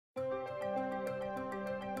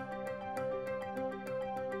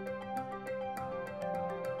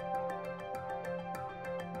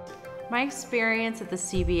My experience at the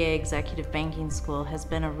CBA Executive Banking School has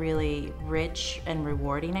been a really rich and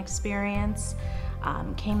rewarding experience.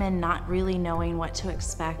 Came in not really knowing what to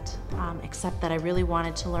expect, except that I really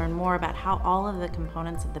wanted to learn more about how all of the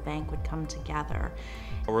components of the bank would come together.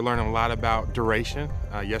 We're learning a lot about duration.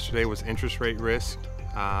 Yesterday was interest rate risk.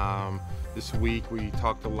 This week we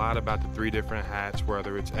talked a lot about the 3 different hats,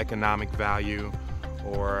 whether it's economic value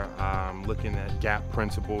or looking at gap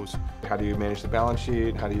principles. How do you manage the balance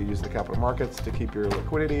sheet? How do you use the capital markets to keep your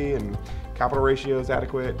liquidity and capital ratios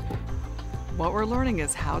adequate? What we're learning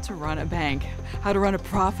is how to run a bank, how to run a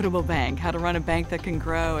profitable bank, how to run a bank that can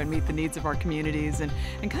grow and meet the needs of our communities and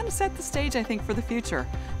kind of set the stage, I think, for the future.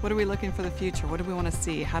 What are we looking for the future? What do we want to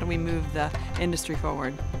see? How do we move the industry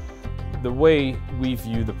forward? The way we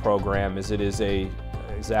view the program is it is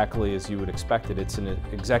exactly as you would expect it. It's an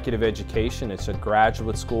executive education. It's a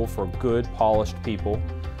graduate school for good, polished people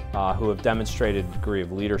who have demonstrated a degree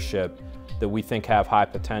of leadership that we think have high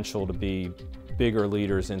potential to be bigger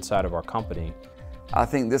leaders inside of our company. I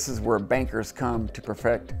think this is where bankers come to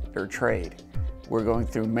perfect their trade. We're going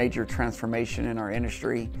through major transformation in our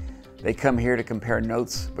industry. They come here to compare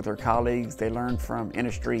notes with their colleagues. They learn from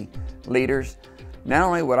industry leaders. Not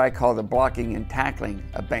only what I call the blocking and tackling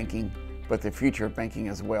of banking, but the future of banking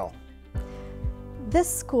as well. This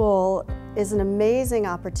school is an amazing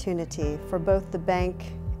opportunity for both the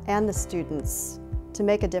bank and the students to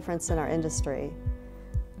make a difference in our industry.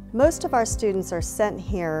 Most of our students are sent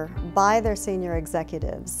here by their senior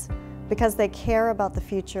executives because they care about the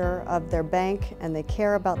future of their bank and they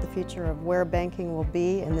care about the future of where banking will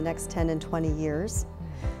be in the next 10 and 20 years.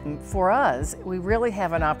 For us, we really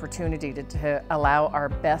have an opportunity to allow our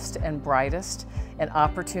best and brightest an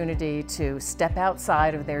opportunity to step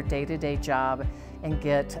outside of their day-to-day job and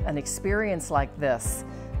get an experience like this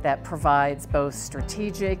that provides both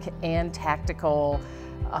strategic and tactical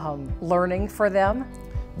learning for them.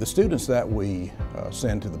 The students that we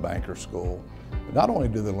send to the banker school, not only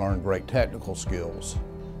do they learn great technical skills,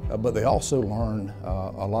 but they also learn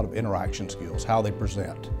a lot of interaction skills, how they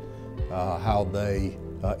present, how they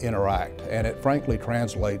interact, and it frankly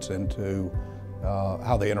translates into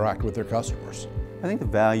how they interact with their customers. I think the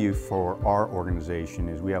value for our organization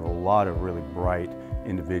is we have a lot of really bright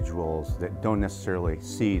individuals that don't necessarily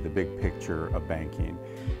see the big picture of banking.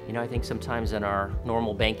 You know, I think sometimes in our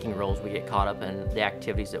normal banking roles we get caught up in the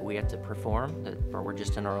activities that we have to perform, or we're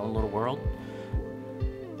just in our own little world.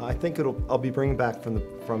 I think I'll be bringing back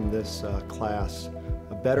from this class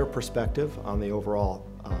a better perspective on the overall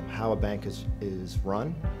how a bank is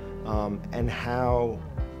run and how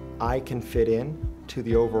I can fit in to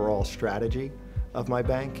the overall strategy of my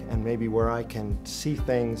bank and maybe where I can see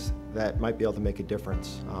things that might be able to make a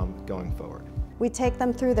difference going forward. We take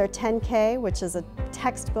them through their 10K, which is a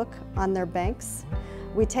textbook on their banks.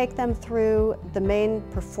 We take them through the main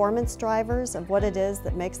performance drivers of what it is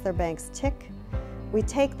that makes their banks tick. We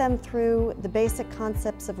take them through the basic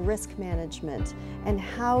concepts of risk management and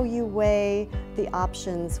how you weigh the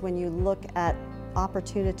options when you look at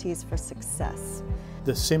opportunities for success.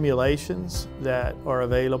 The simulations that are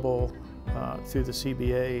available through the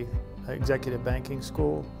CBA Executive Banking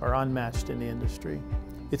School are unmatched in the industry.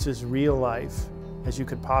 It's as real life as you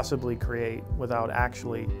could possibly create without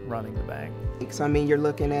actually running the bank. So I mean, you're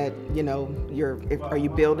looking at, you know, are you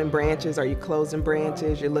building branches? Are you closing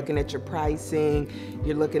branches? You're looking at your pricing.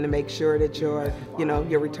 You're looking to make sure that your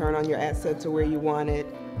return on your assets are where you want it.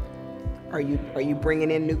 Are you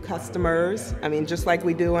bringing in new customers? I mean, just like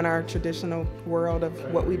we do in our traditional world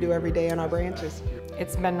of what we do every day in our branches.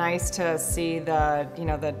 It's been nice to see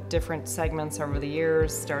the different segments over the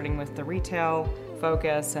years, starting with the retail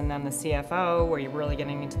focus and then the CFO, where you're really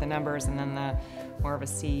getting into the numbers, and then the more of a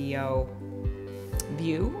CEO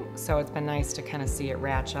view. So it's been nice to kind of see it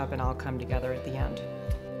ratchet up and all come together at the end.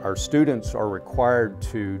 Our students are required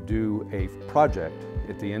to do a project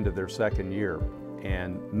at the end of their second year.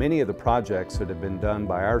 And many of the projects that have been done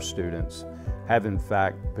by our students have in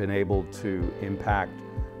fact been able to impact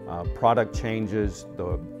product changes,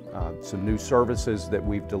 some new services that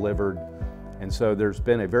we've delivered. And so there's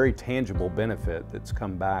been a very tangible benefit that's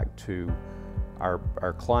come back to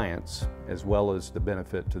our clients as well as the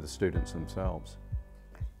benefit to the students themselves.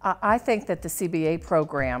 I think that the CBA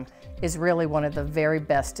program is really one of the very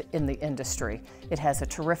best in the industry. It has a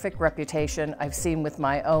terrific reputation. I've seen with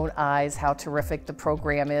my own eyes how terrific the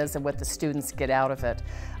program is and what the students get out of it.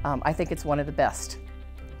 I think it's one of the best.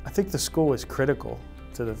 I think the school is critical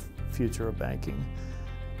to the future of banking.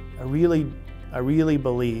 I really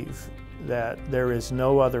believe that there is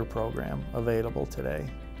no other program available today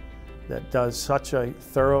that does such a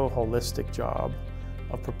thorough, holistic job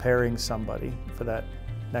of preparing somebody for that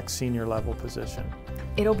next senior level position.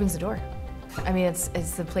 It opens the door. I mean, it's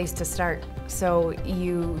the place to start. So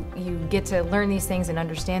you get to learn these things and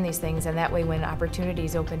understand these things, and that way when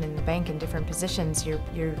opportunities open in the bank in different positions, you're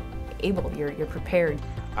prepared.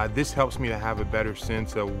 This helps me to have a better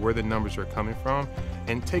sense of where the numbers are coming from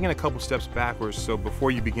and taking a couple steps backwards, so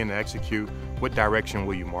before you begin to execute, what direction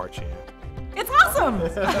will you march in? It's awesome!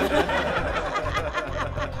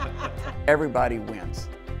 Everybody wins.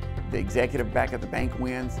 The executive back at the bank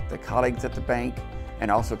wins, the colleagues at the bank, and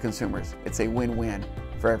also consumers. It's a win-win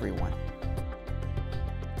for everyone.